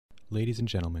Ladies and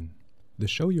gentlemen, the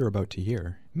show you're about to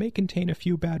hear may contain a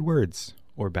few bad words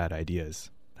or bad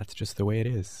ideas. That's just the way it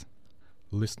is.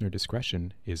 Listener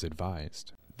discretion is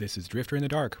advised. This is Drifter in the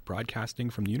Dark, broadcasting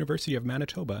from the University of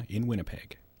Manitoba in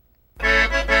Winnipeg.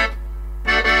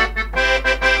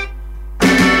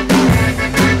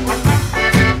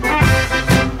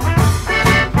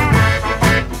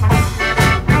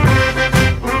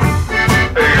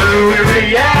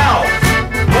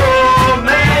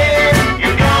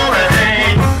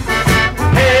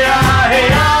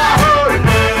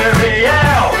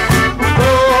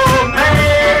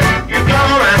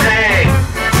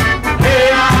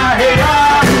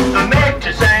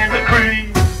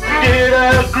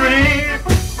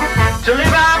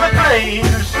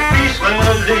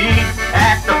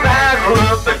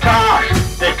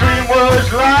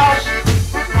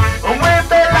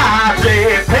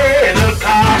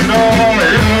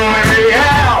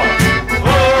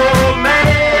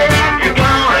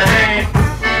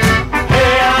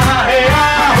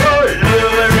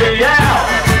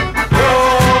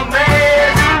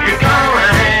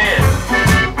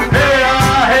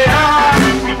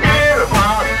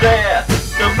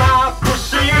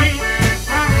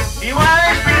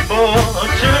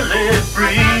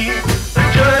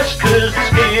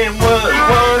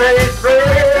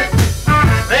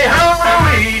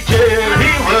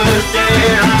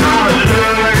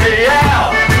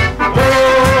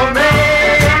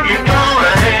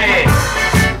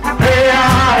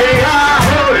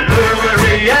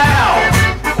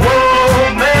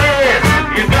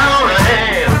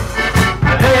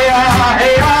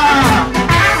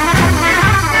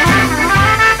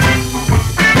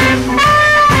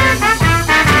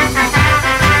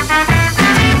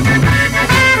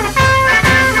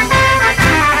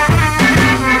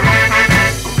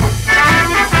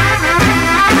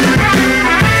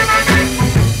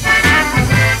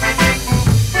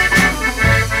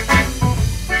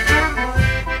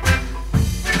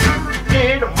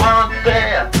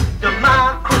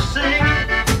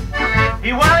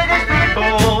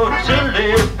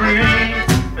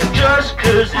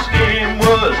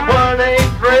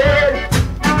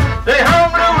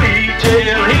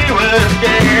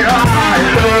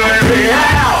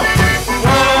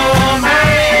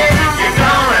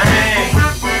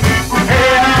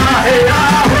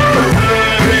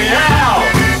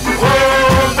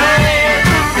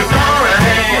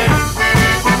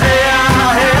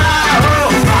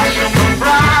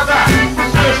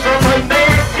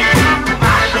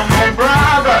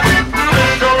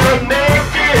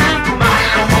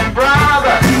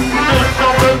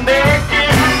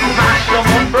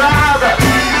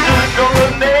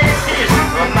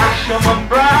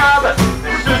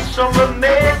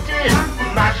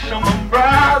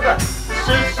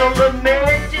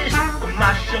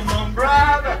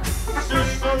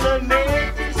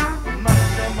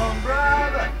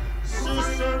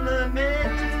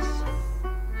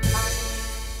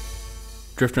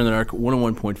 Drifter in the Dark,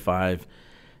 101.5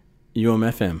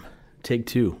 UMFM, take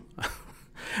two.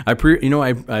 I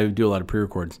do a lot of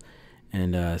pre-records,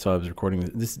 and so I was recording.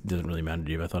 This doesn't really matter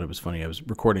to you, but I thought it was funny. I was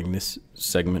recording this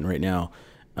segment right now,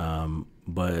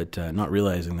 but not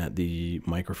realizing that the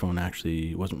microphone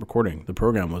actually wasn't recording. The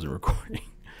program wasn't recording.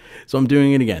 So I'm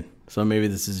doing it again. So maybe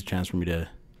this is a chance for me to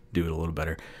do it a little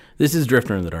better. This is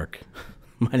Drifter in the Dark.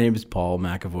 My name is Paul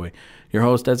McAvoy, your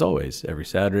host as always, every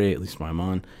Saturday, at least when I'm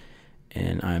on.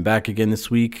 And I'm back again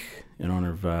this week in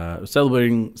honor of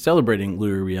celebrating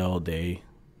Louis Riel Day,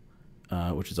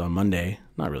 which is on Monday.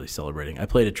 Not really celebrating. I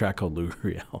played a track called Louis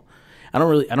Riel. Not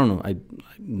really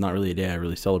a day I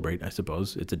really celebrate, I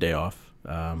suppose. It's a day off.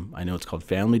 I know it's called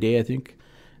Family Day, I think,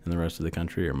 in the rest of the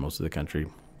country, or most of the country.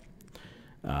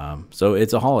 So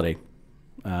it's a holiday.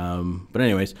 But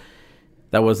anyways,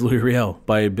 that was Louis Riel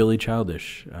by Billy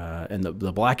Childish and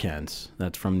the Black Hands.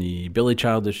 That's from the Billy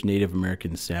Childish Native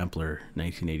American Sampler,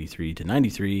 1983 to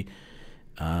 93.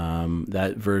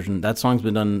 That song's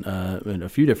been done in a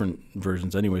few different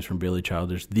versions anyways from Billy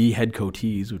Childish. The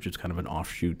Headcoatees, which is kind of an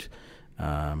offshoot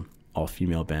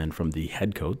all-female band from the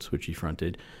Headcoats, which he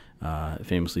fronted,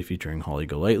 famously featuring Holly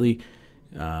Golightly.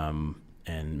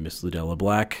 And Miss Ludella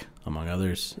Black, among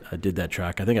others, did that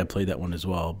track. I think I played that one as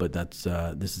well, but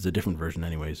this is a different version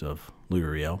anyways of Louis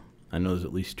Riel. I know there's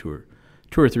at least two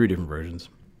or three different versions.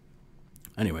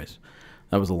 Anyways,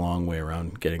 that was a long way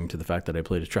around getting to the fact that I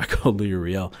played a track called Louis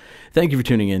Riel. Thank you for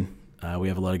tuning in. We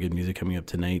have a lot of good music coming up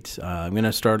tonight. I'm going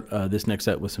to start this next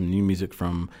set with some new music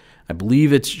from, I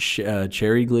believe it's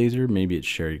Cherry Glazerr. Maybe it's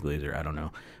Sherry Glazer. I don't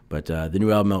know. But the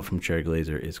new album out from Cherry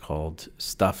Glazerr is called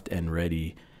Stuffed and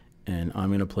Ready. And I'm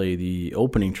going to play the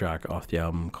opening track off the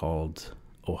album called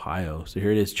Ohio. So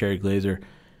here it is, Cherry Glazer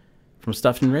from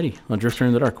Stuffed and Ready on Drifter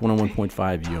in the Dark, 101.5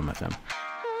 UMFM.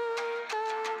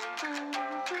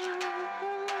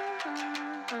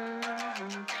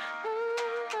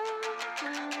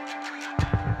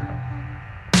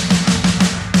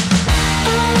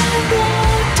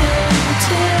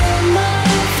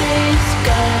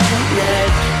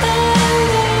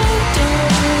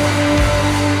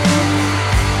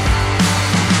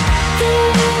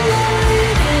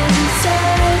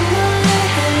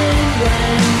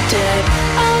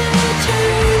 I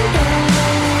turned on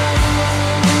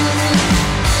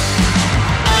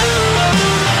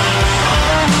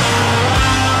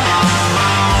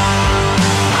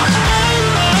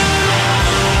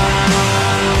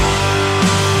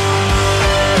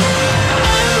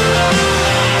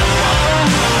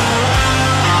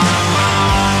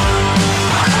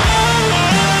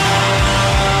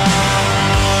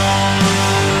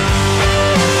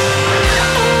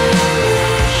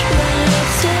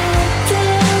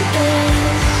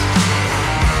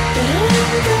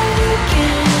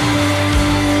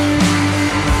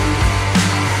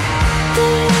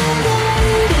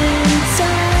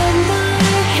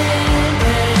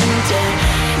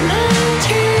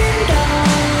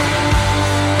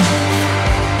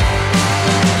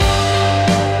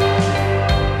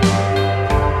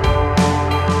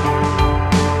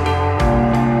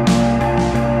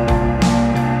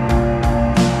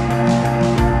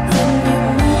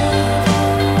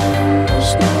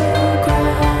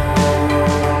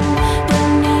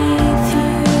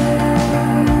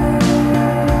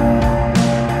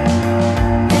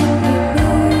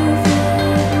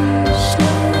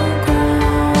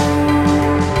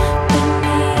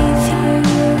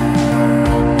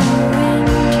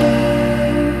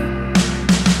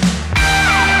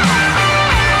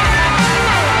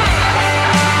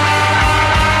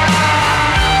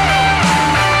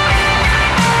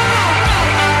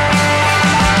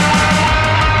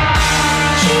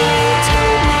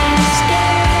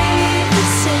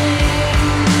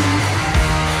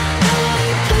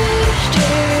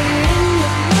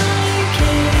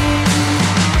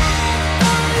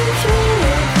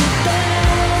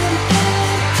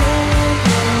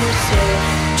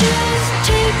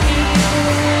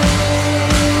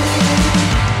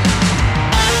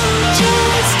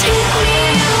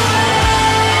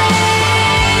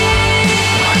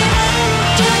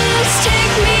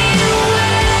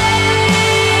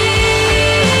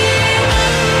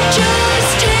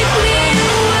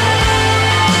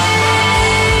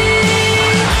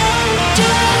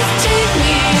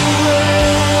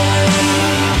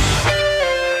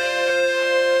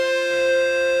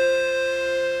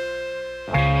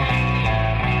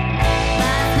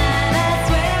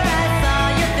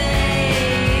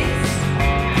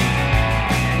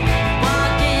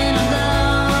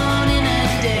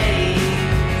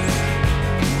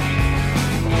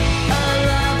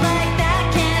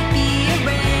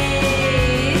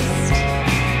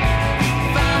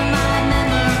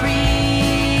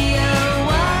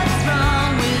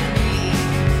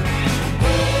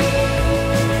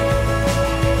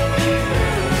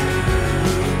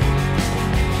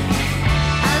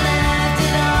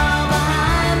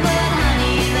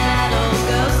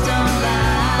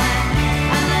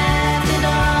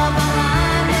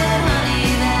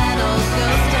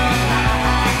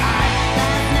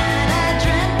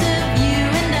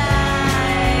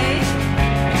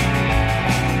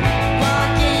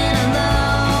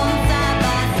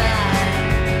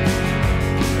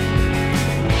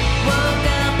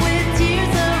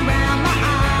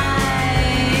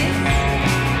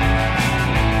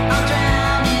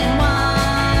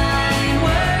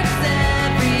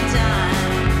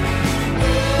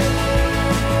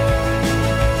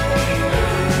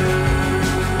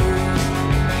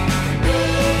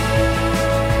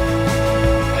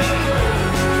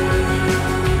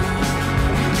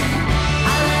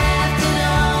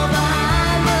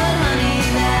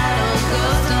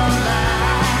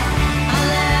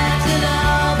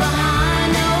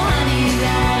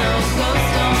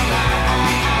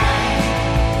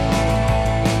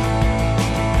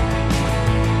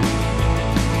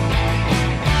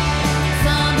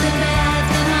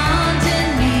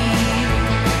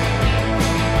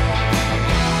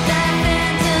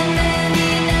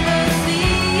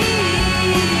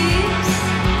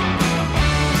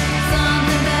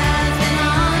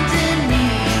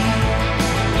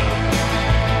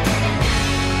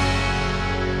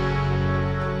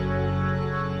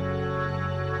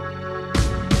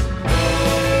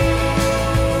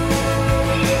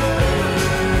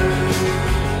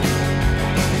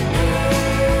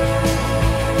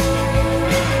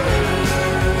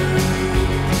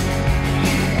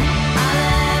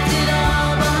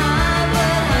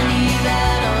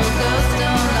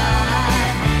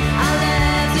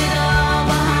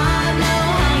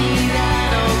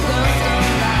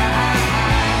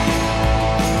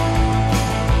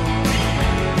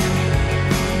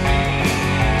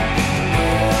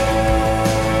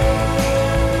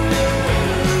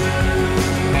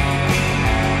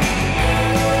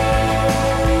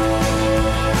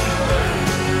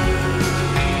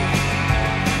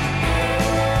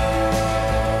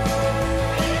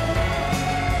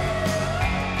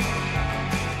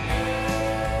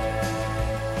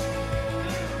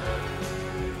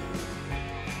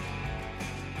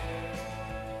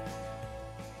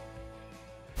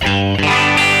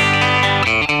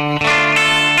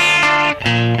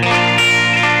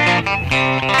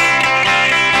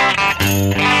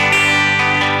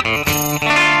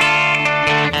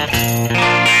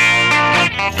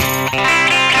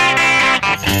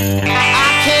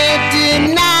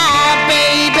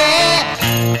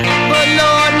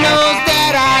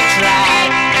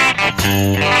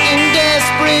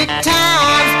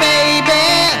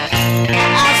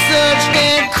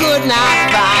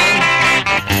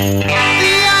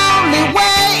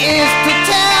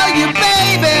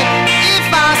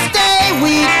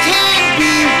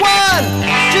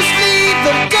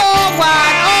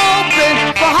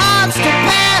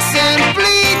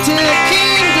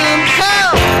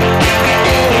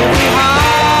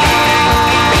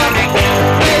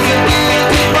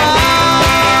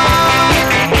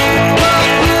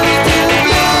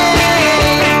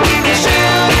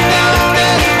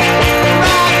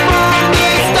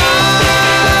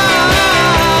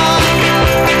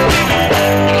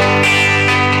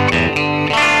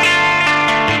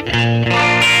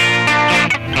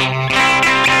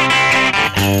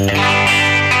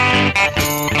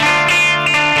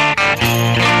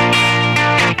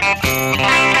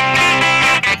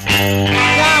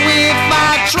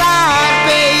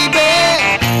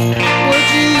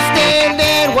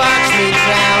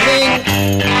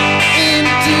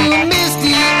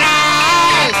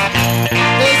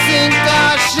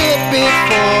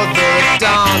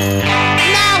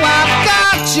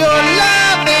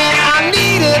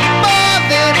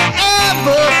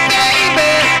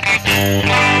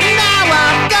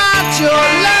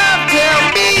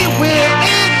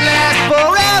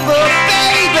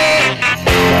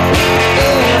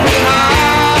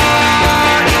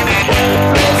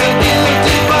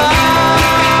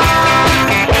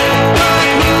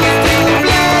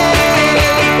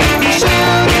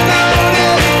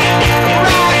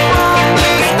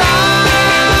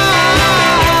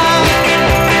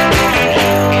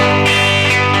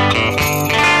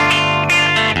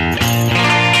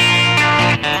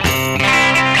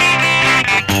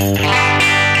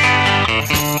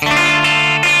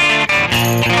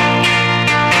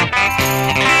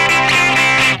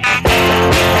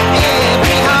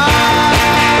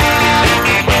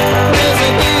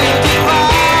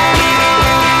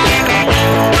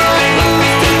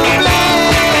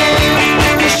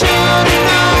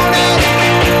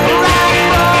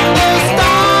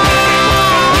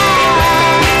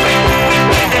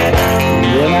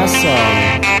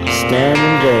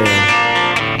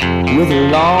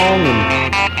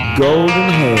golden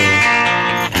hair.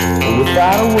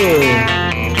 Without a word,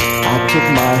 I took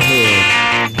my head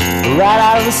right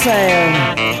out of the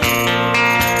sand,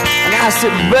 and I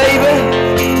said, baby,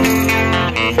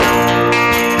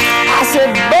 I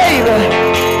said, baby,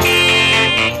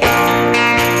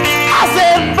 I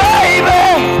said, baby,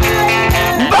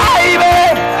 baby,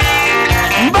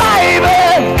 baby, baby,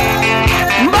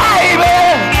 baby,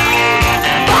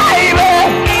 baby,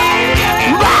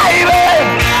 baby,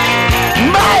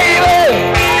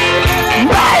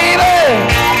 baby,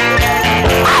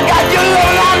 I got your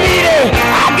love, I need it.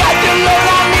 I got your love,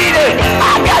 I need it.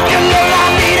 I got your love,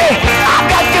 I need it. I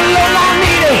got your love, I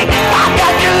need it. I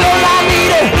got your love, I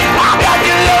need it. I got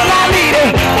your love, I need it.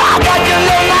 I got your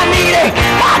love, I need it.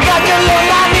 I got your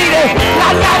love, I need it. La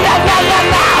la la la la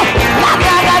la. La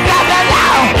la la la la la.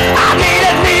 I need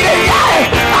it, yeah.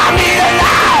 I need it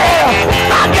now.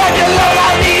 I got your love,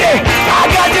 I need it. I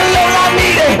got your love, I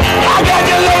need it. I got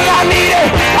your love, I need it.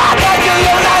 I got your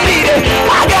love, I need it.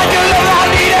 I got your love, I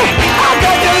need it. I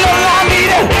got your love, I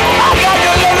need it. I got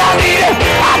your love, I need it.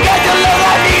 I got your love,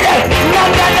 I need it. La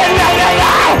la la la la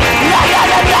la. La la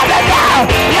la la la la.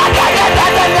 La la la la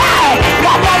la la.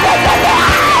 La la la la la.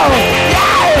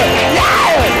 Yeah, yeah.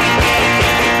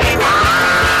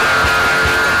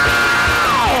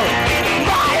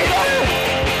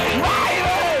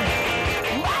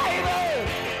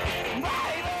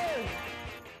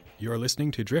 You're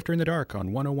listening to Drifter in the Dark on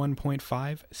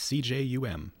 101.5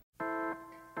 CJUM.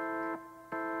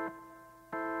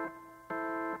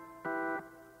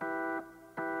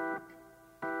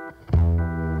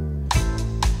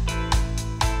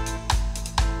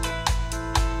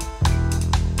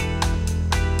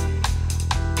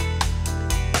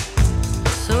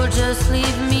 So just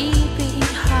leave me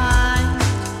behind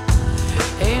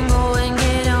and go and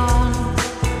get on.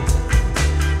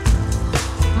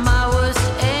 My worst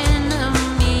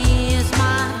enemy is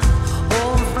my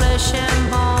own flesh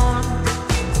and bone.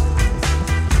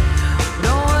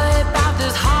 Don't worry about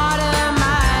this heart of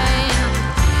mine.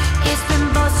 It's been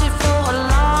busted for a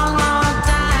long, long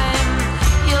time.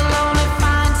 You'll only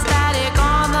find static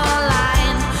on the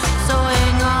line. So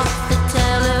hang up the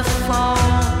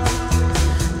telephone.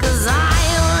 'Cause I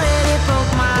already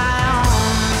broke my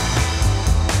own.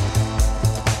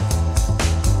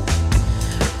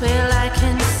 Well, I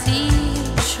can see you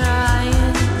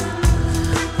trying.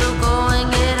 So go and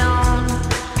get on.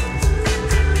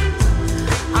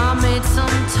 I made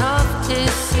some tough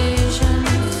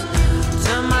decisions.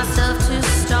 Turn myself to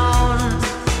stone.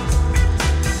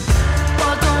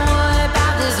 But don't worry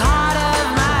about this heart of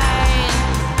mine.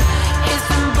 It's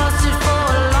been busted for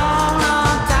a long,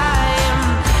 long time.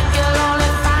 You'll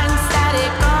only find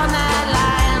static on that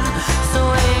line. So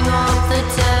hang up the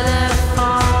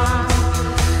telephone.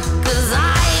 'Cause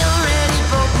I already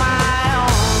broke my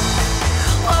own.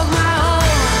 Broke my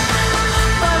home.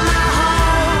 Broke my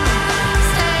home.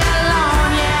 Stay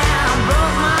alone, yeah. I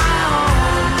broke my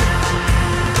home.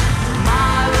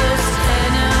 My worst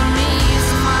enemy is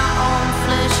my own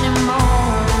flesh and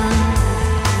bone.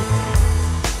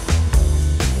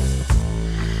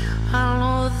 I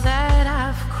know that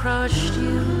I've crushed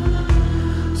you,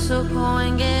 so go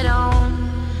and get on.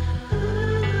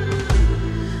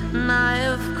 And I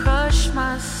have crushed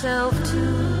myself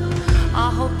too. I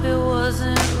hope it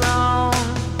wasn't wrong.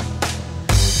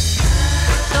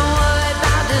 Don't worry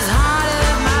about this heart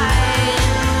of mine.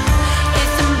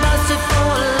 It's been busted for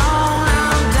a long,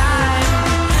 long time.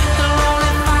 You'll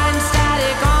only find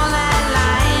static on that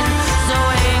line. So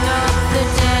hang up the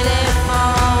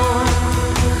telephone.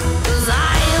 'Cause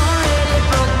I already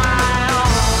broke my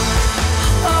own.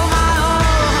 Broke my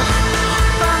home.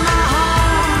 Broke my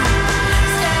home.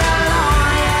 Stay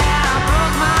alone, yeah. I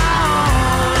broke my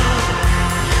home.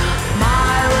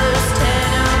 My worst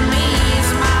enemy is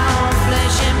my own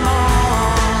flesh and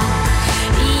bone.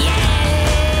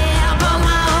 Yeah, I broke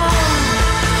my home.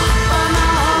 Broke my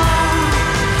home.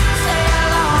 Stay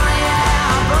alone,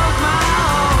 yeah. I broke my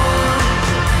home.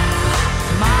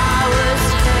 My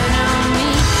worst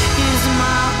enemy is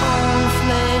my own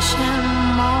flesh and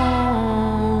bone.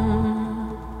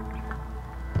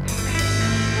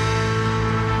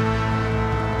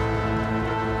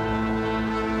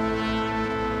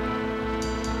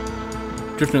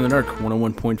 Drifting in the Dark,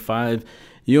 101.5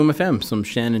 UMFM. Some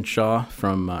Shannon Shaw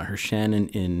from her Shannon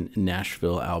in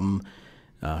Nashville album,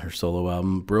 her solo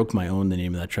album. Broke My Own, the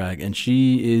name of that track. And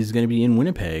she is going to be in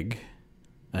Winnipeg.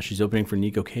 She's opening for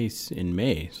Nico Case in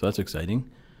May, so that's exciting.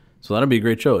 So that'll be a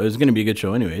great show. It was going to be a good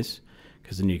show anyways,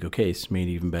 because the Nico Case made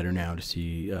it even better now to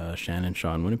see Shannon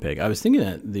Shaw in Winnipeg. I was thinking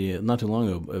that not too long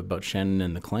ago about Shannon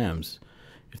and the Clams,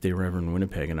 if they were ever in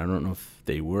Winnipeg, and I don't know if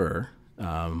they were.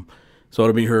 So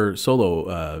it'll be her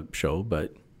solo show,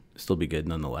 but still be good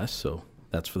nonetheless. So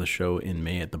that's for the show in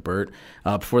May at the Burt.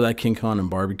 Before that, King Kong and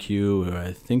Barbecue, who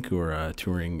I think who are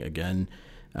touring again.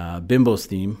 Bimbo's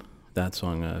Theme, that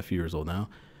song a few years old now,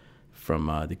 from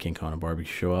the King Kong and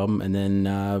Barbecue show album. And then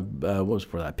what was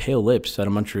before that? Pale Lips out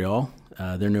of Montreal.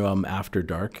 Their new album After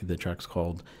Dark. The track's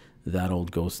called That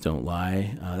Old Ghost Don't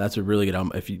Lie. That's a really good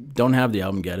album. If you don't have the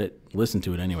album, get it. Listen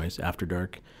to it anyways. After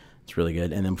Dark. It's really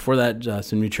good. And then before that,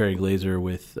 some new Cherry Glazer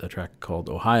with a track called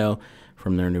Ohio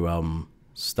from their new album,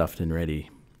 Stuffed and Ready.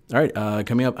 All right,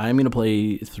 coming up, I'm going to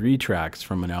play 3 tracks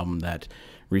from an album that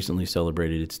recently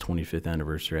celebrated its 25th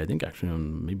anniversary. I think actually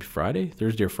on maybe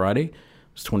Thursday or Friday. It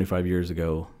was 25 years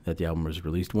ago that the album was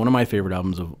released. One of my favorite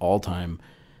albums of all time.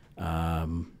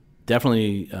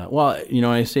 Definitely,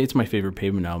 I say it's my favorite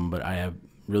Pavement album, but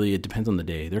it depends on the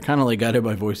day. They're kind of like Guided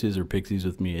by Voices or Pixies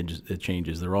with me. It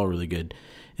changes. They're all really good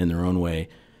in their own way.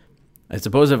 I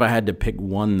suppose if I had to pick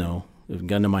one, though, if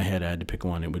gun to my head I had to pick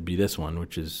one, it would be this one,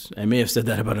 which is, I may have said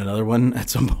that about another one at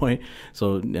some point,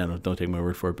 so don't take my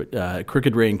word for it, but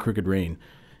Crooked Rain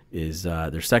is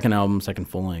their second album, second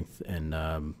full-length, and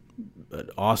an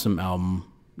awesome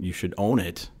album. You should own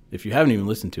it. If you haven't even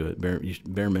listened to it,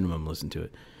 bare minimum listen to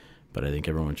it, but I think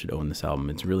everyone should own this album.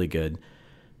 It's really good.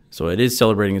 So it is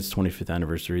celebrating its 25th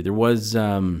anniversary. There was...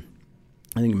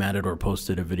 I think Matador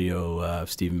posted a video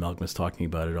of Stephen Malkmus talking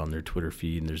about it on their Twitter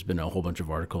feed, and there's been a whole bunch of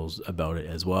articles about it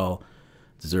as well,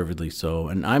 deservedly so.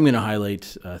 And I'm going to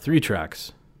highlight 3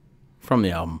 tracks from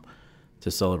the album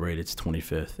to celebrate its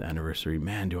 25th anniversary.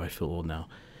 Man, do I feel old now.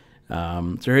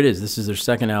 So here it is. This is their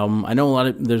second album. I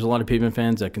know there's a lot of Pavement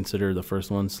fans that consider the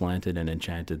first one, Slanted and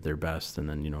Enchanted, their best, and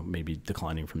then maybe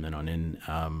declining from then on in.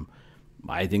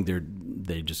 I think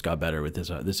they just got better with this.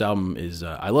 This album is,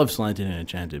 I love Slanted and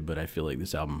Enchanted, but I feel like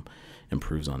this album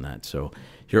improves on that. So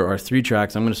here are 3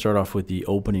 tracks. I'm going to start off with the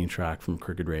opening track from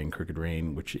Crooked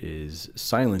Rain, which is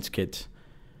Silence Kit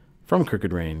from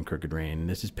Crooked Rain.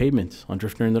 This is Pavement on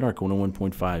Drifter in the Dark,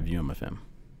 101.5 UMFM.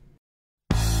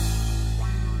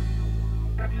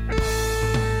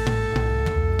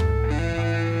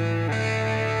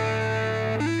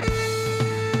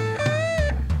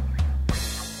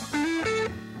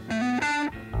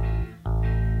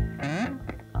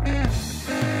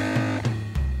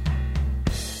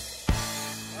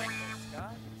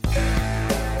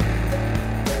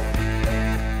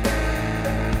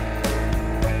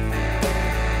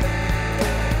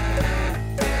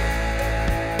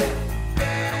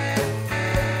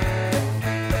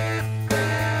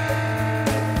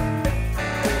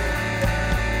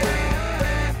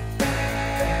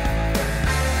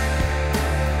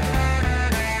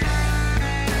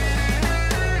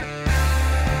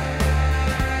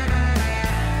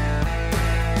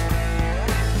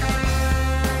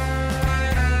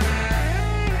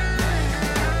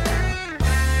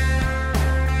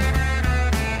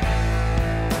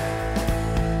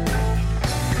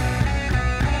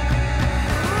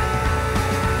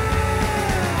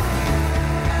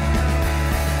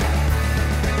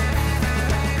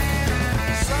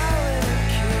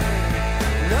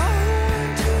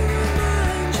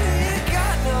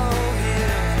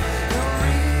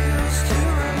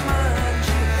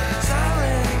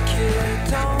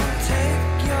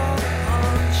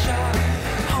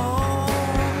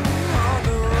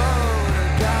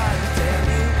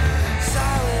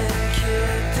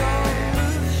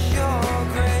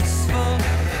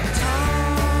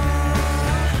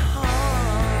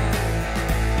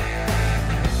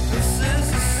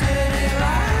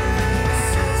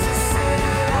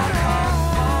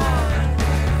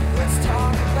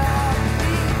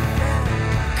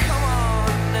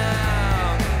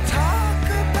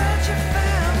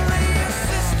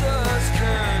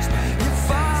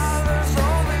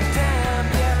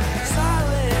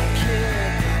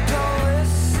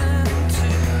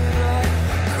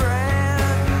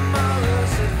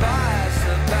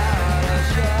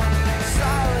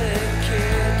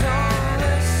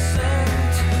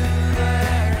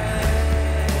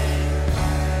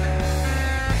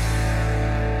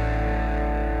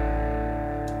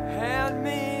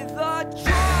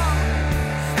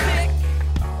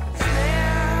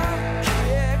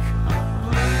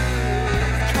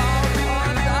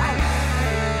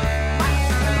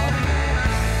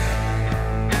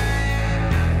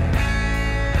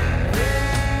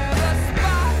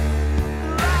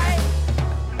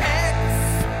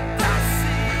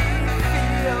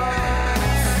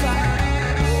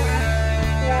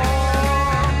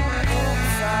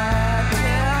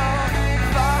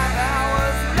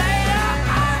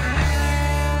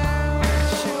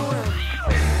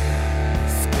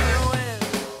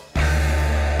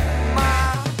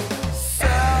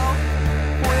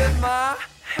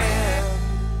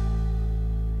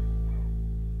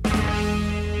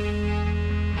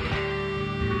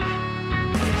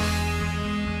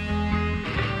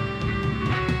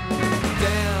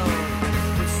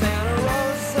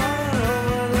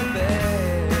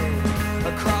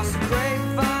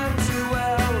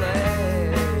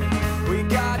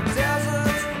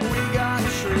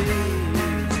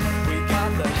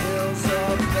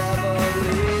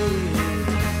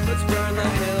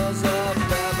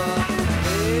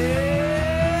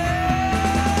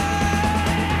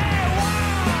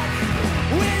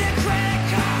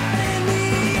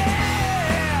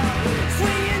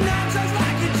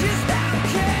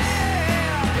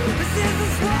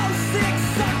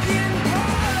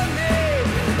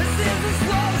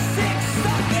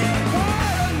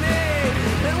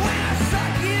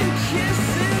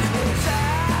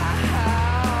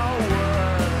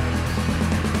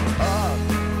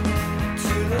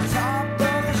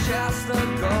 the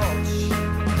gulch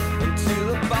and to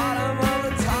the bottom of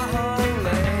the Tahoe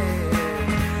Lake.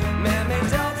 Man-made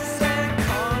deltas and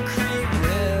concrete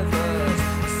rivers.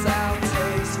 The South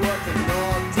takes what the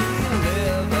North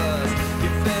delivers. You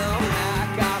film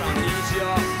hack, I don't need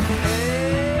your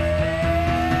aid.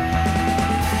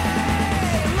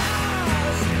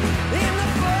 Lost in the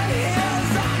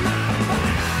foothills on my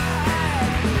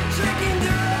bike, drinking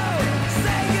through,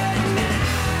 say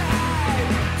goodnight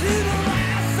to the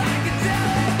last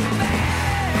psychedelic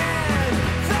band.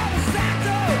 Trouble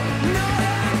Santo,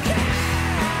 Northern Cal.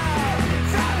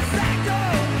 Trouble Santo,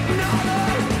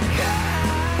 Northern Cal.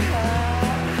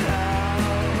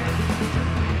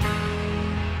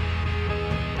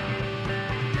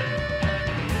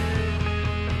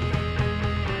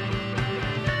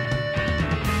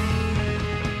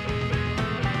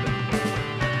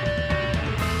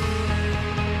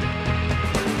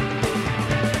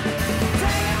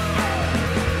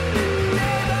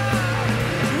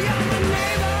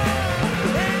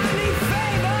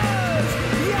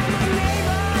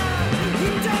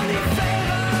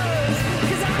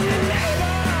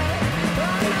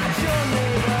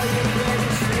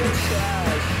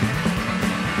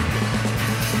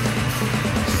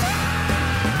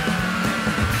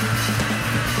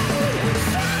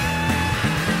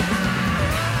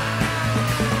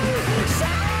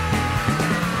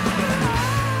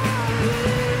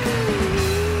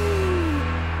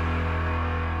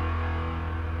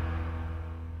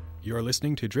 You're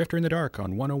listening to Drifter in the Dark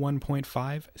on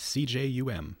 101.5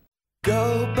 CJUM.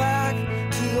 Go back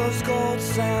to those gold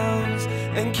sounds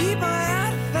and keep my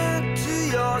advent to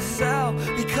yourself,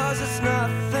 because it's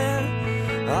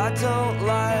nothing I don't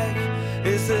like.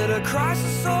 Is it a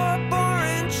crisis or a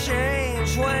boring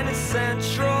change when it's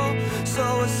central,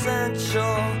 so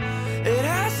essential? It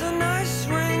has a nice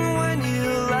ring when you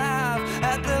laugh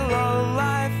at the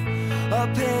low-life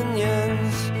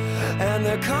opinions, and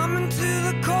they're coming to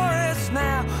the chorus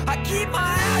now. I keep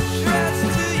my address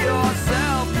to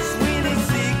yourself, 'cause we need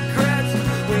secrets.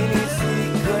 We need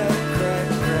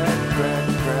secrets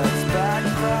back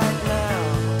right now.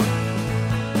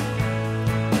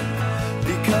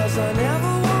 Because I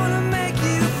never wanna make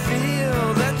you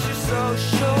feel that you're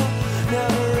social,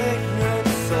 never ignorant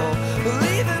soul.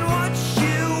 Believe in what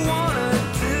you wanna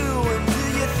do, and do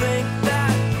you think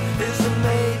that is a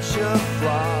major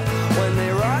flaw? When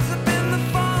they rise up in the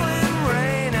falling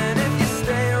rain, and if you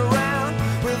stay around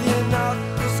with your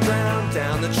knuckles ground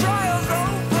down, the trial's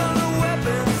over, the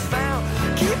weapons found.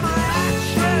 Keep my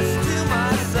address to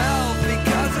myself,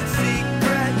 because it's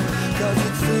secret, 'cause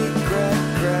it's secret,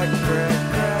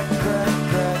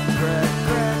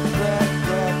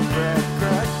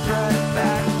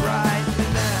 back right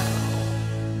now.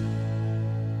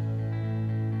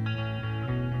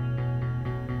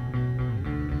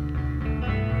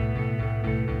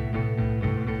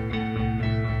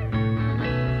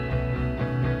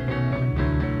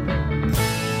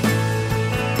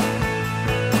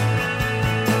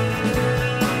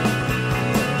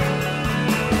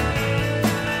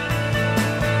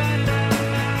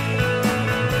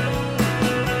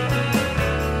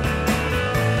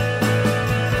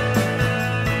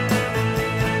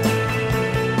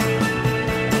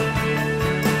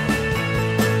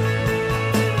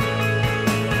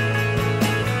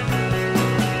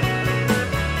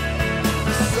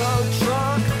 So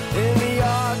drunk in the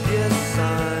August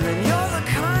sun, and you're the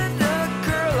kind of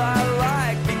girl I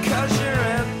like, because you're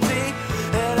empty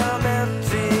and I'm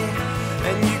empty,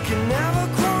 and you can never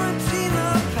quarantine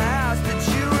the past. Did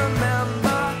you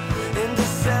remember in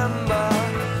December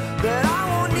that I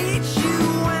won't need you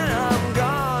when I'm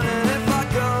gone? And if I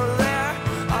go there,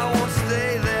 I won't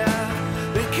stay there,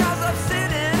 because I'm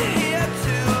sitting here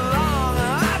too long.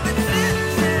 I've been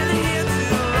sitting here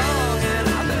too long, and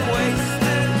I've been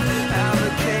wasted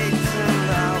advocating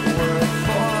that word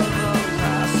for the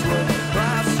last word.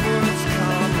 Last words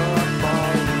come up,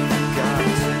 all we've got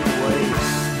to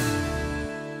waste.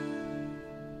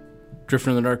 Drifter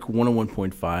in the Dark,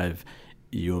 101.5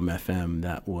 UMFM.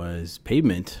 That was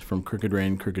Pavement from Crooked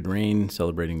Rain,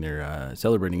 celebrating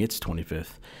its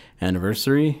 25th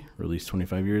anniversary, released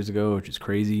 25 years ago, which is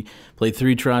crazy. Played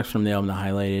 3 tracks from the album to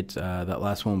highlight it. That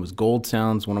last one was Gold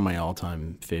Sounds, one of my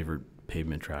all-time favorite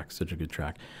Pavement tracks, such a good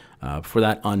track. Before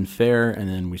that, Unfair, and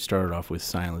then we started off with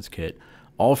Silence Kit,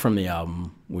 all from the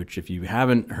album, which if you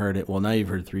haven't heard it, well, now you've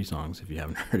heard 3 songs if you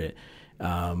haven't heard it.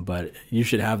 But you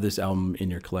should have this album in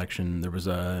your collection. There was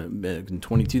in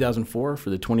 2004 for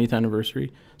the 10th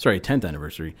anniversary,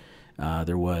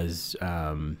 there was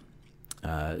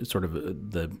sort of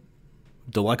the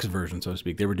deluxe version, so to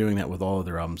speak. They were doing that with all of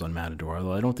their albums on Matador,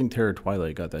 although I don't think Terror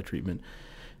Twilight got that treatment.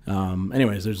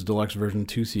 Anyways, there's a deluxe version,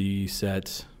 2 CD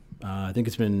set. I think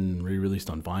it's been re-released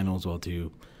on vinyl as well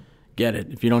too. Get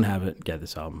it. If you don't have it, get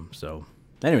this album. So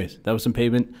anyways, that was some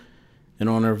Pavement in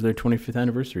honor of their 25th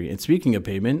anniversary. And speaking of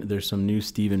Pavement, there's some new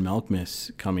Stephen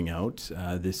Malkmus coming out.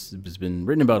 This has been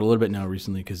written about a little bit now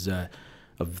recently because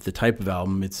of the type of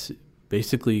album. It's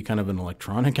basically kind of an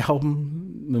electronic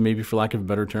album, maybe for lack of a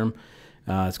better term.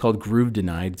 It's called Groove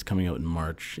Denied. It's coming out in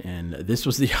March. And this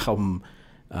was the album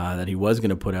that he was going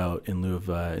to put out in lieu of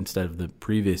instead of the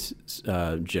previous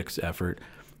Jix effort.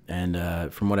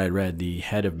 And from what I read, the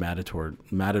head of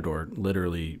Matador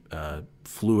literally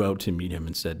flew out to meet him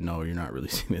and said, "No, you're not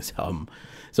releasing this album."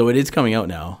 So it is coming out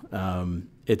now.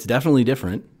 It's definitely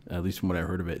different, at least from what I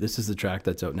heard of it. This is the track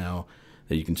that's out now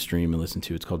that you can stream and listen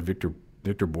to. It's called Victor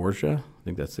Borgia. I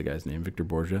think that's the guy's name, Victor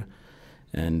Borgia.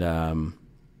 And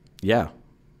yeah,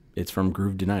 it's from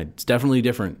Groove Denied. It's definitely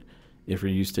different if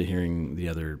you're used to hearing the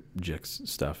other Jix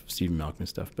stuff, Stephen Malkmus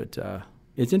stuff, but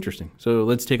it's interesting. So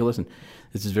let's take a listen.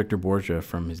 This is Victor Borgia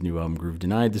from his new album, Groove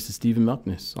Denied. This is Stephen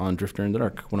Malkmus on Drifter in the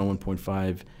Dark,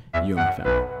 101.5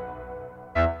 UMFM.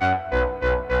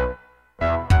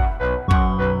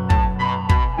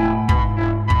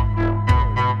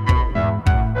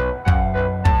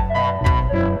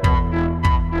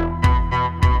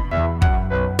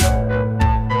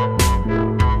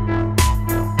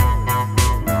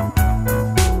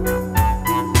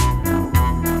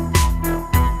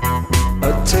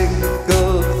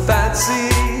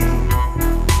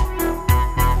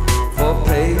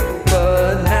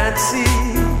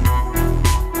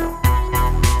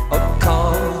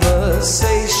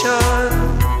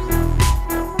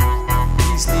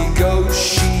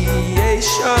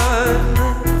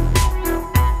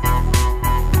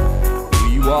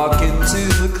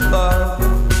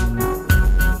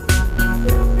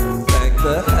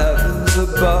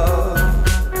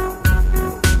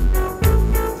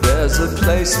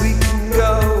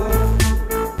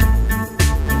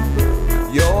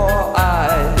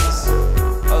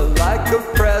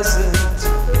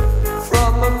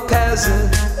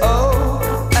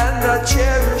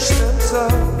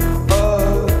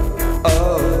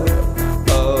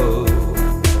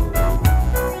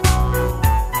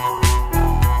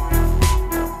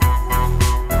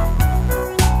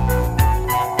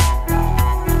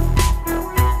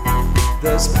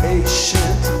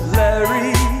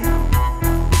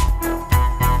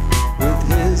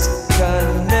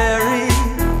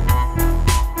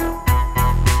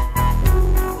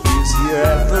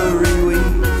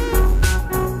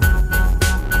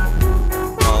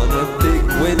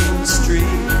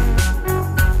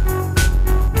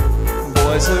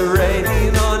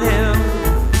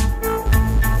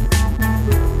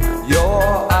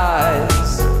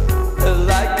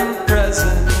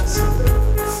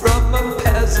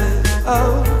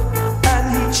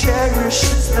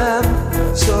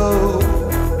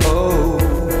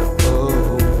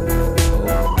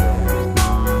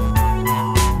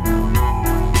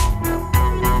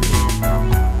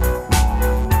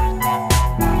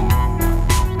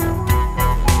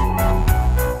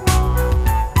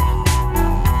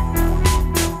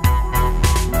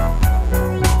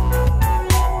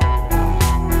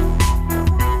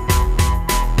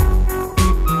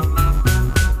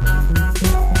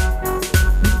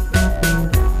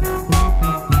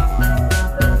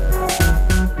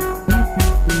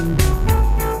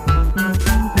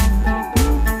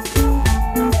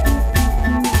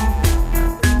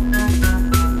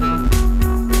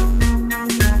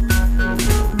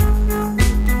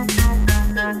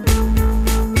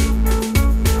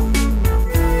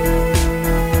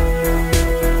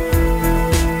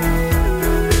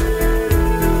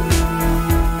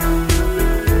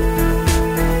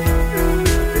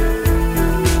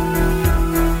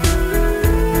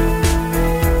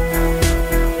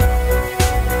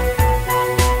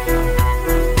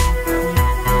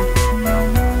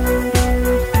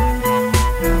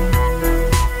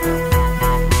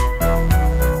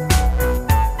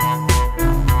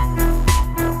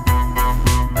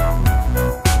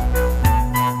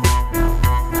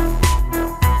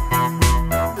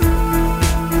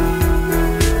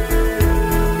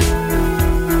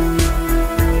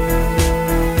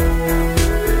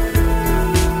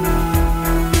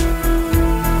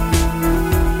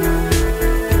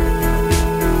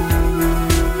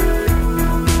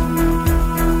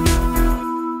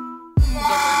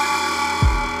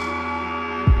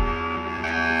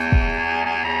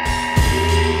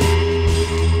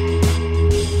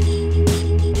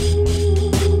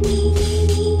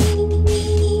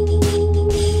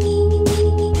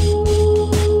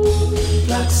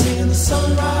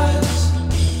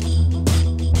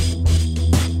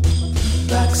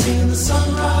 seeing the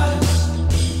sunrise.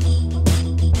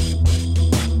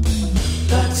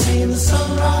 Like seeing the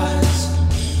sunrise.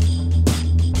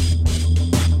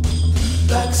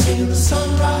 Like seeing the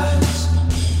sunrise.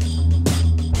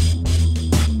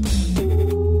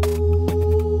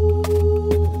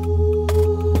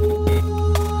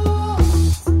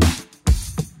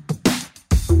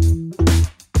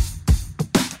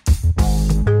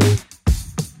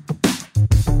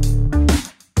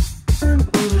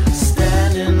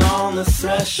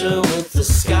 With the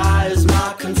sky as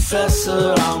my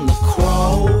confessor, I'm the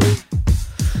crow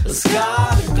that's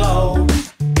gotta go.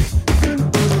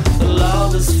 The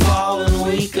love has fallen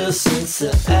weaker since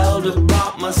the elder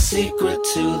brought my secret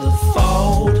to the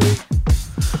fold.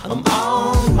 I'm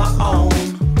on my own.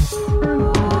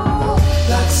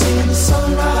 Like seeing the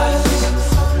sunrise.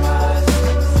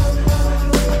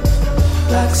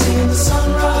 Like seeing the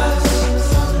sunrise.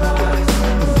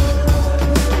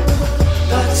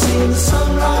 Like seeing the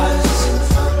sunrise.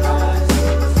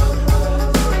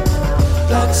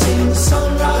 Like seeing the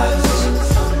sunrise.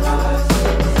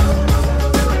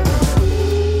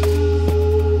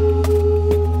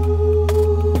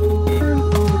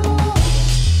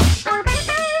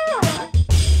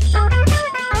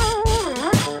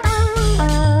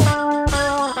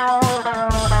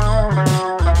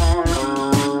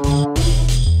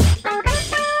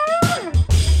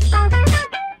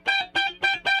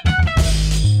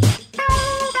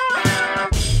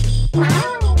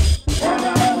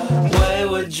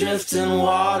 Drifting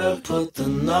water, put the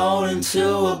note into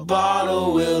a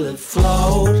bottle, will it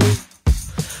float?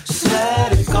 Just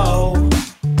let it go.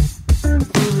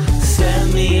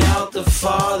 Send me out the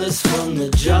farthest from the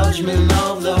judgment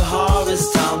of the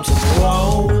harvest. Time to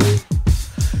grow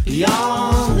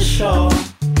beyond the shore.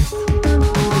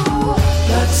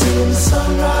 Like seeing the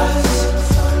sunrise.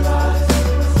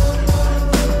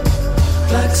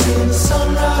 Like seeing the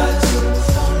sunrise.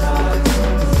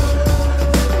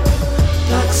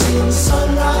 Like seeing the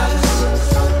sunrise.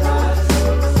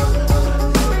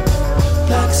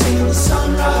 Like seeing the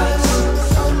sunrise.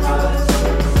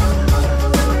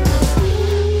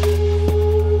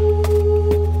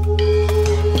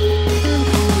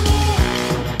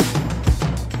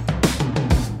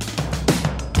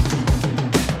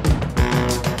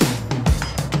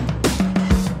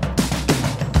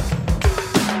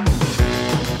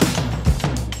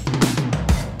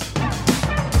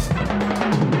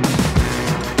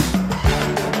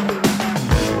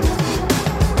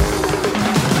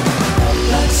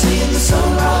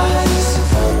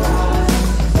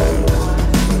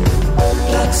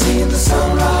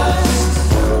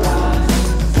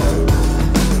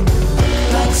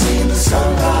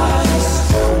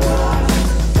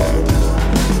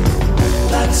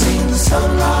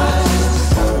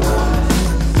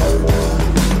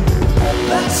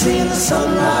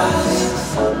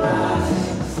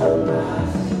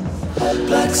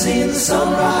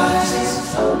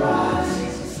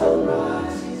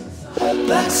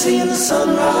 Like seeing the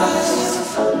sunrise. Like seeing the sunrise.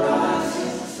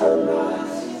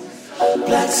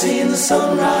 Like seeing the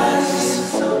sunrise.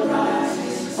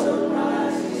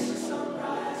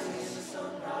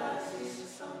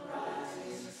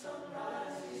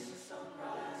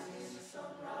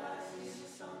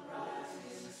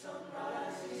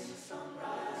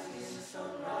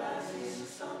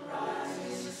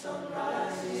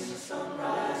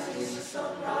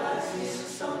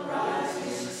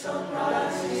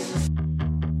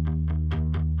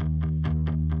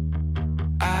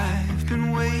 I've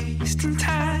been wasting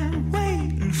time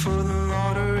waiting for the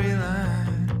lottery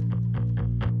line.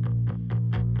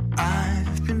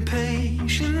 I've been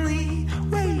patiently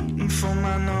waiting for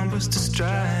my numbers to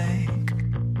strike.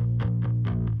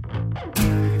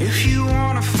 If you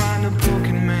wanna find a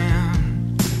broken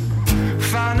man,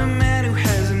 find a man who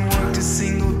hasn't worked a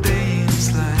single day in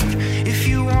his life. If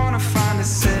you wanna find a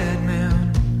sad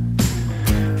man,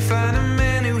 find a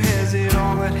man who has it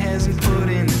all but hasn't put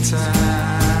in the time.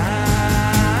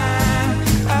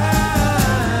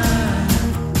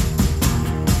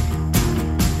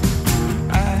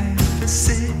 I've been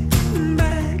sitting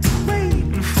back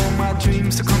waiting for my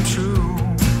dreams to come true.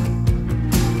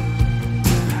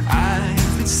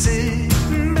 I've been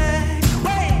sitting back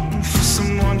waiting for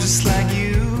someone just like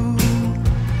you.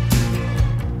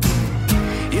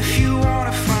 If you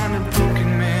wanna find a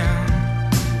broken man,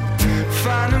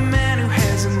 find a man who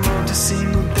hasn't loved a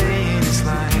single day in his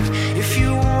life. If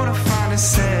you wanna find a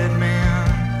sad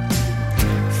man,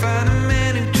 find a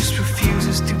man who just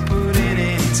refuses to put in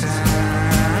any time.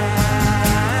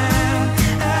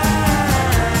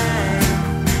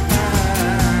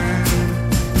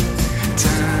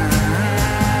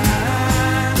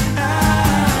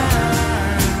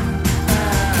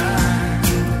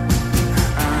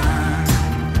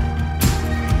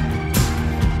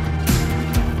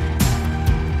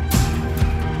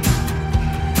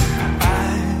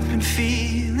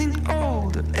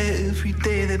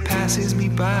 day that passes me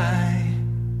by.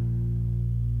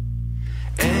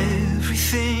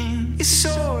 Everything is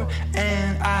sore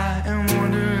and I am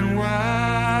wondering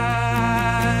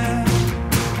why.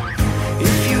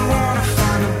 If you wanna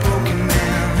find a broken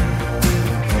man,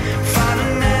 find a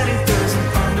man who doesn't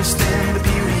understand the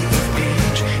beauty of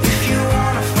age. If you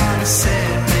wanna find a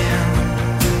sad man,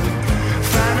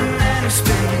 find a man who's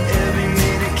spending every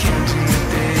minute counting the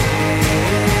days.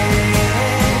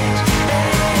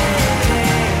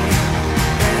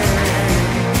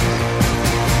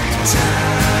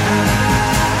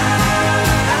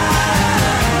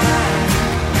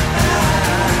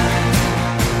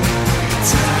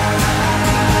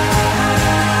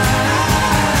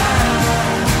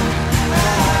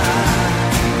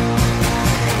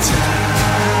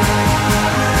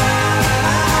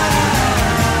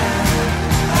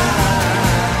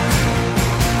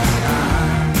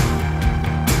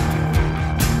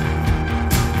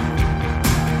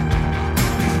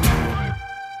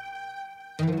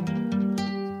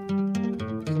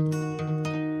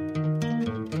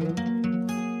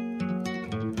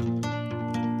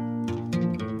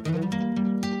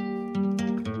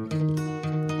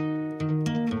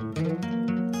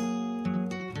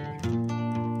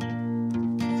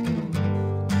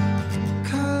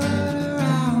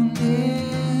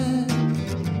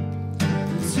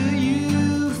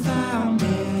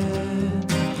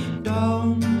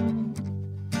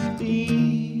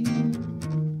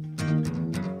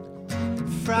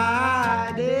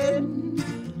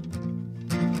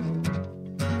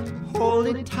 Hold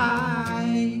it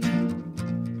tight.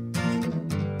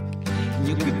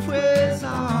 Your grip wears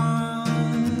off,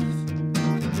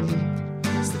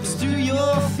 slips through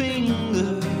your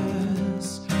fingers.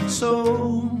 So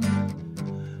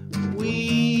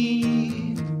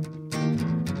we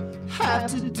have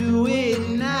to do it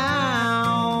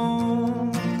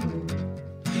now.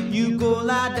 You go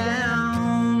lie down.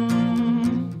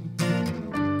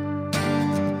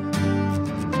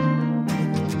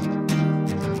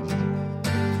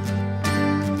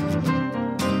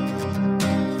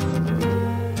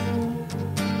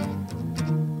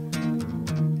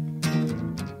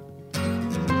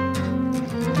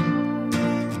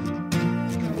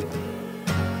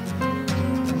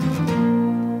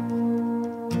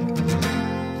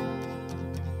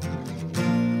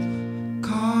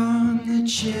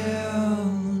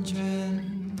 Children,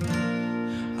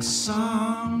 a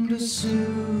song to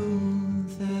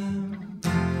soothe them.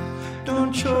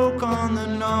 Don't choke on the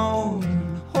note,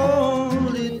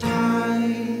 hold it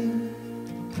tight.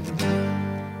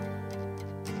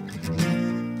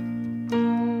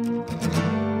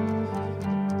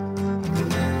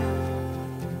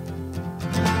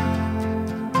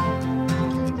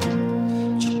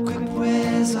 Your grip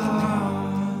wears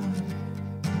off,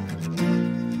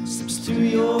 through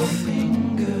your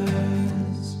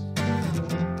fingers.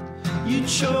 You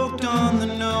choked on the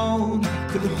note,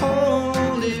 could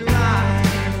hold it right.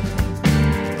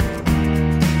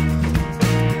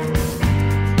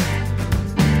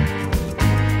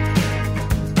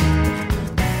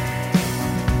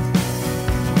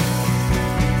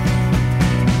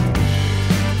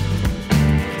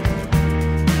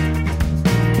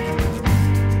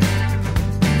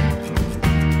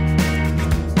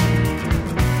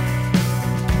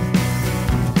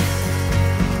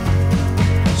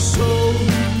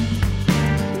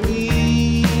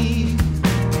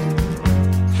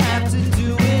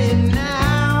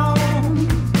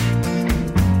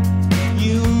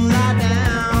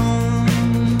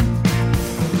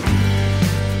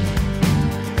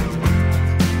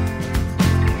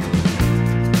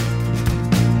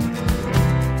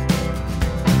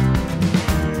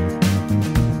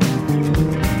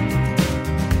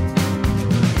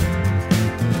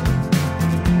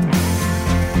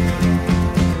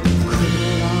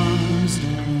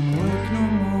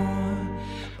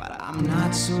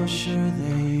 So sure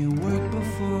they worked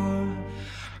before.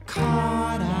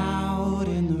 Caught out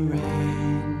in the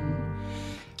rain,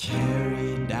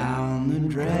 carried down the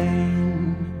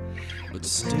drain, but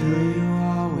still you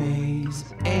always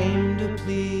aim to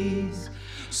please.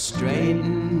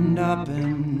 Straightened up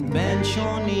and bent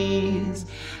your knees.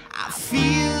 I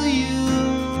feel you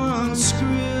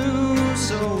unscrew,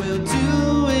 so we'll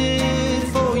do it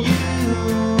for you.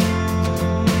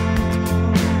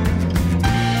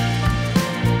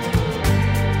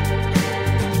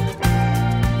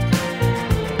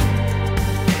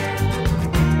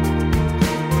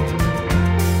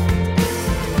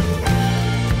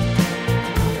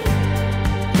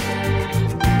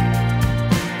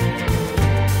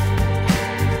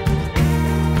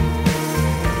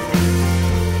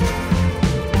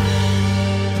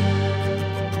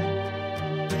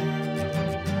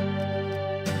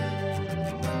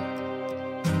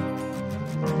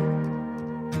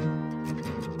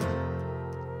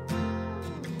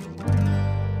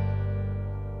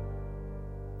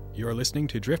 You're listening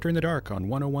to Drifter in the Dark on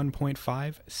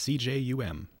 101.5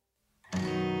 CJUM.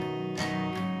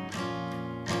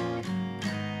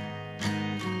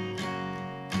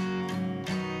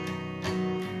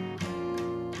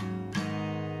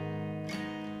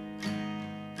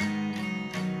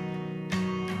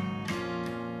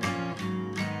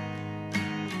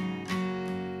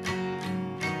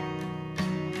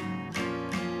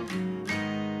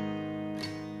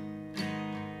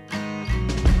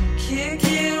 Kick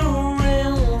it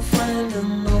around, find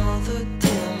another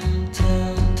damn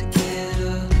town to get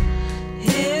a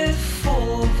head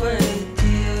full of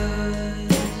ideas.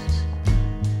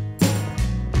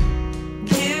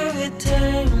 Give it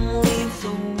time, leave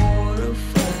the water,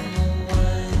 find the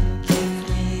wine. Give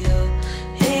me a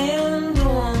hand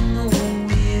on the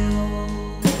wheel.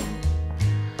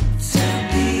 To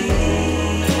be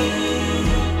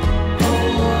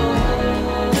alone.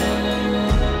 To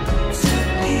be alone. To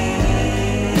be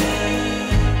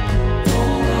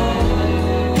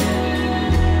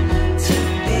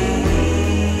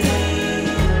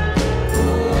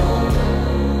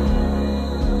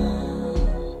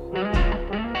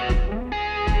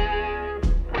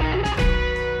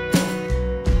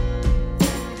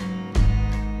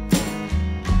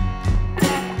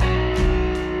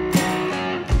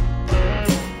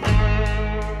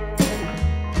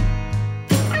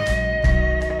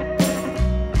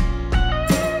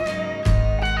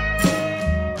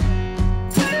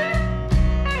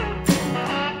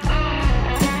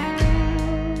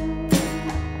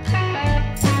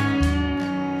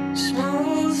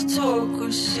smooth talk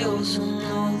with sales and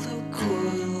all the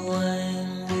good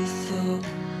line with a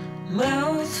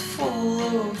mouth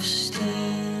full of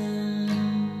steam.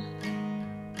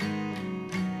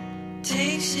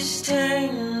 Takes his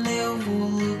time, never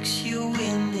looks you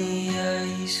in the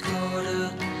eyes. Got a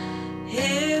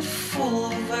head full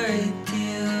of ideas.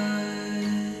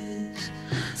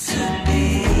 To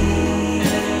be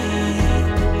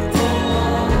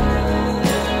alone.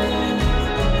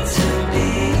 To be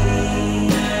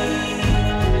alone.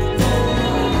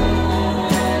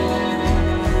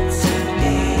 To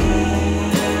be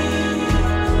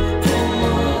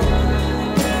alone.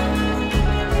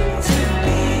 To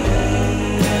be alone.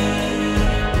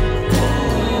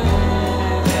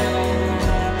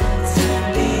 To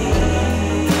be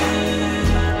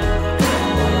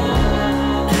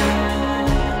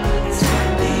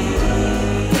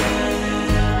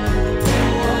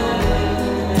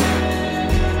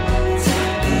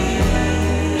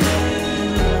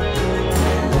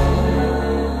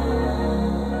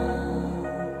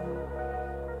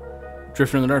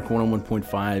Drifter in the Dark,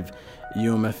 101.5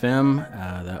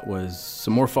 UMFM. That was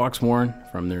some more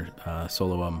Foxmorn from their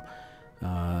solo album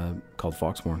called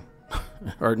Foxmorn.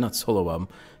 Or not solo album,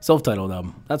 self-titled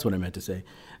album. That's what I meant to say.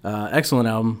 Excellent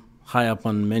album, high up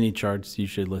on many charts. You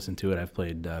should listen to it. I've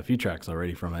played a few tracks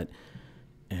already from it.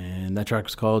 And that track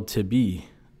was called To Be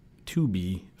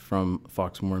from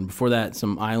Foxmorn. Before that,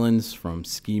 some Islands from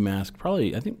Ski Mask.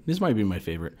 Probably, I think this might be my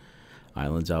favorite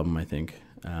Islands album, I think.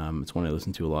 It's one I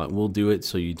listen to a lot. We'll Do It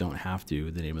So You Don't Have To,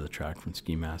 the name of the track from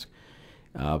Ski Mask.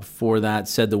 Before that,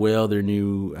 Said the Whale, their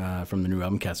new from the new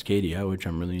album Cascadia, which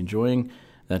I'm really enjoying.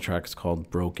 That track is called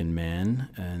Broken Man.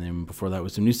 And then before that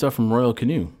was some new stuff from Royal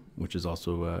Canoe, which is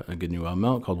also a good new album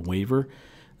out called Waver.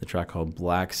 The track called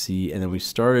Black Sea. And then we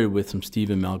started with some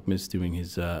Stephen Malkmus doing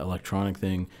his electronic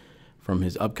thing from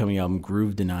his upcoming album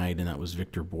Groove Denied, and that was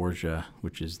Victor Borgia,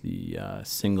 which is the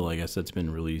single, I guess, that's been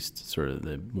released, sort of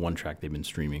the one track they've been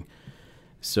streaming.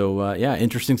 So, yeah,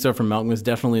 interesting stuff from Malkmus.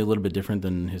 Definitely a little bit different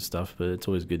than his stuff, but it's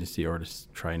always good to see artists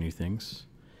try new things.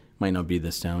 Might not be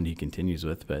the sound he continues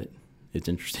with, but it's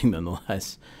interesting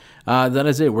nonetheless. That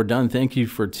is it. We're done. Thank you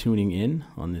for tuning in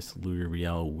on this Louis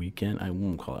Riel weekend. I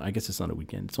won't call it. I guess it's not a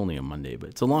weekend. It's only a Monday, but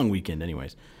it's a long weekend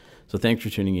anyways. So thanks for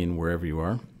tuning in wherever you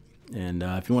are. And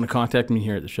if you want to contact me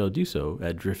here at the show, do so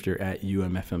at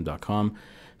drifter@umfm.com.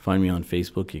 Find me on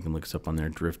Facebook. You can look us up on there,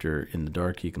 Drifter in the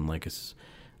Dark. You can like us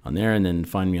on there. And then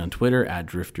find me on Twitter at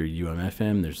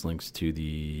drifterumfm. There's links to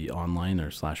the online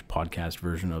or /podcast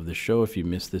version of the show if you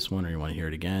missed this one or you want to hear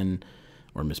it again,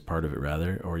 or miss part of it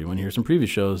rather, or you want to hear some previous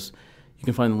shows. You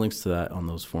can find the links to that on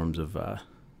those forms of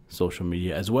social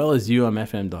media, as well as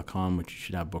umfm.com, which you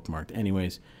should have bookmarked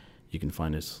anyways. You can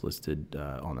find us listed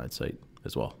on that site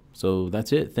as well. So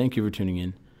that's it. Thank you for tuning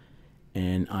in.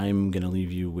 And I'm going to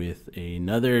leave you with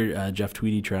another Jeff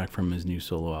Tweedy track from his new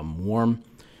solo album, Warm,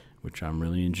 which I'm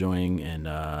really enjoying. And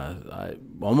I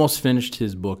almost finished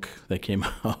his book that came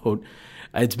out.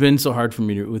 It's been so hard for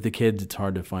me to, with the kids, it's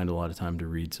hard to find a lot of time to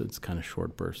read, so it's kind of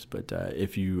short bursts. But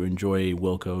if you enjoy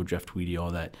Wilco, Jeff Tweedy,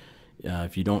 all that,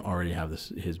 if you don't already have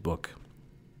his book,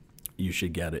 you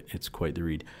should get it. It's quite the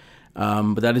read.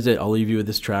 But that is it. I'll leave you with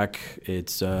this track.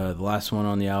 It's the last one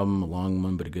on the album, a long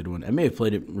one, but a good one. I may have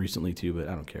played it recently too, but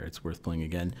I don't care. It's worth playing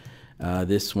again.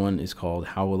 This one is called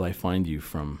How Will I Find You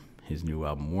from his new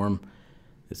album, Warm.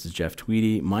 This is Jeff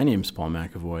Tweedy. My name's Paul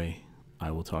McAvoy.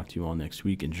 I will talk to you all next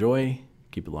week. Enjoy.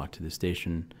 Keep it locked to the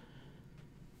station.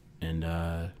 And,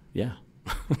 yeah,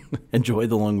 enjoy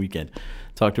the long weekend.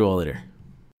 Talk to you all later.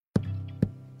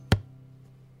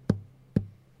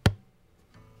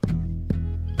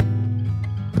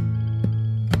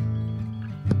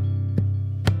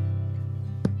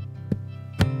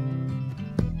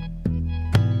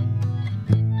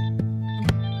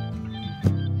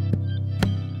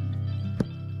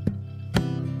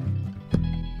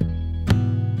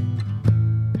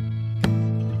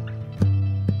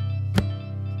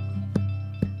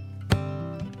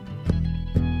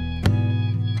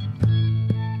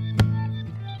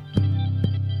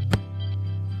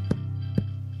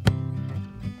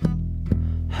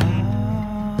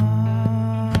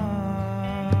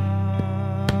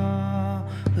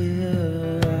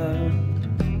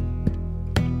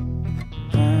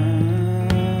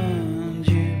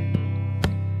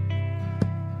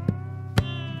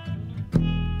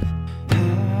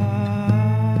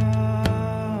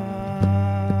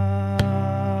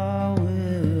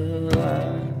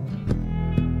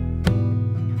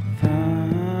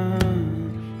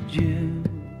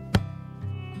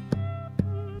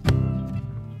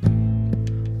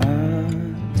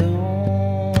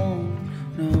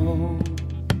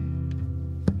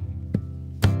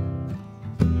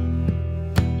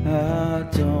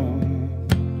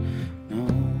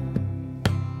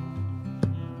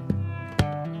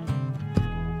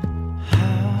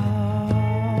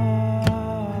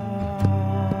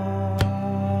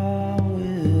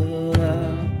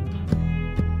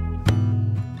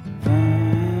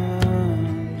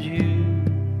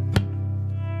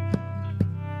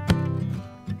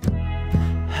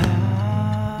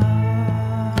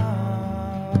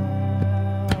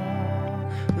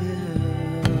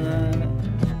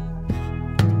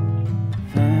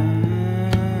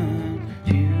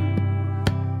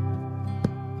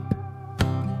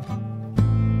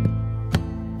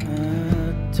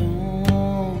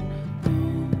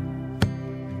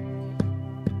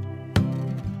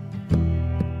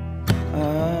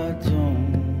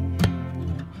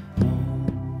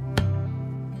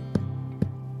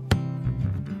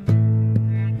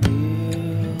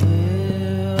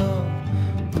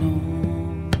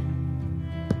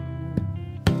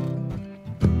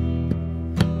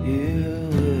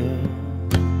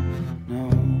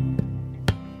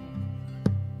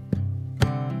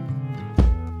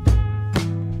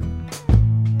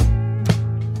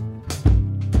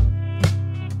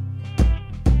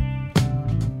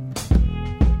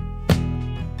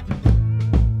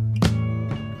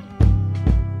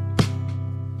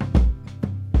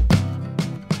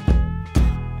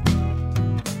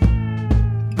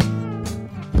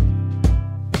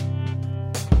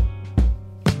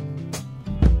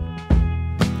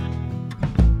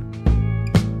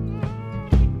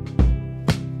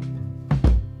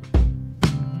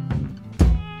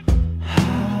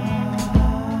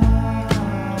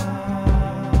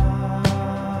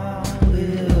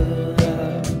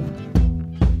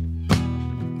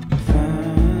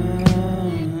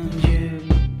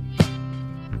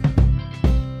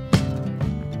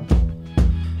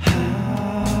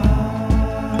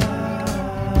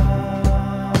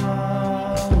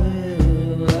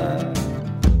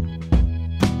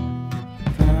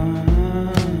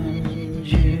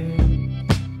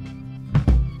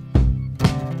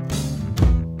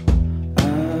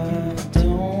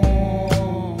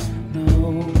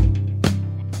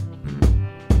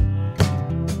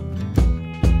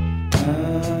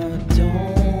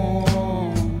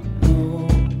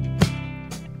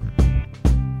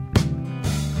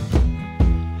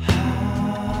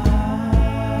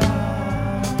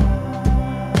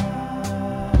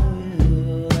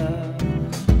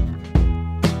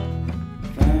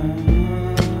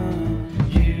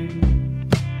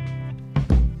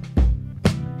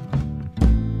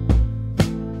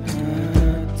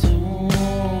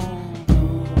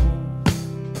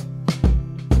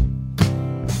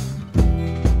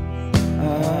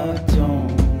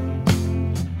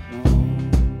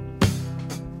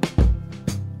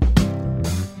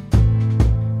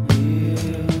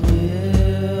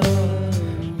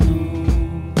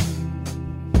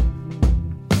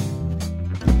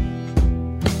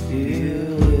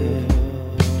 You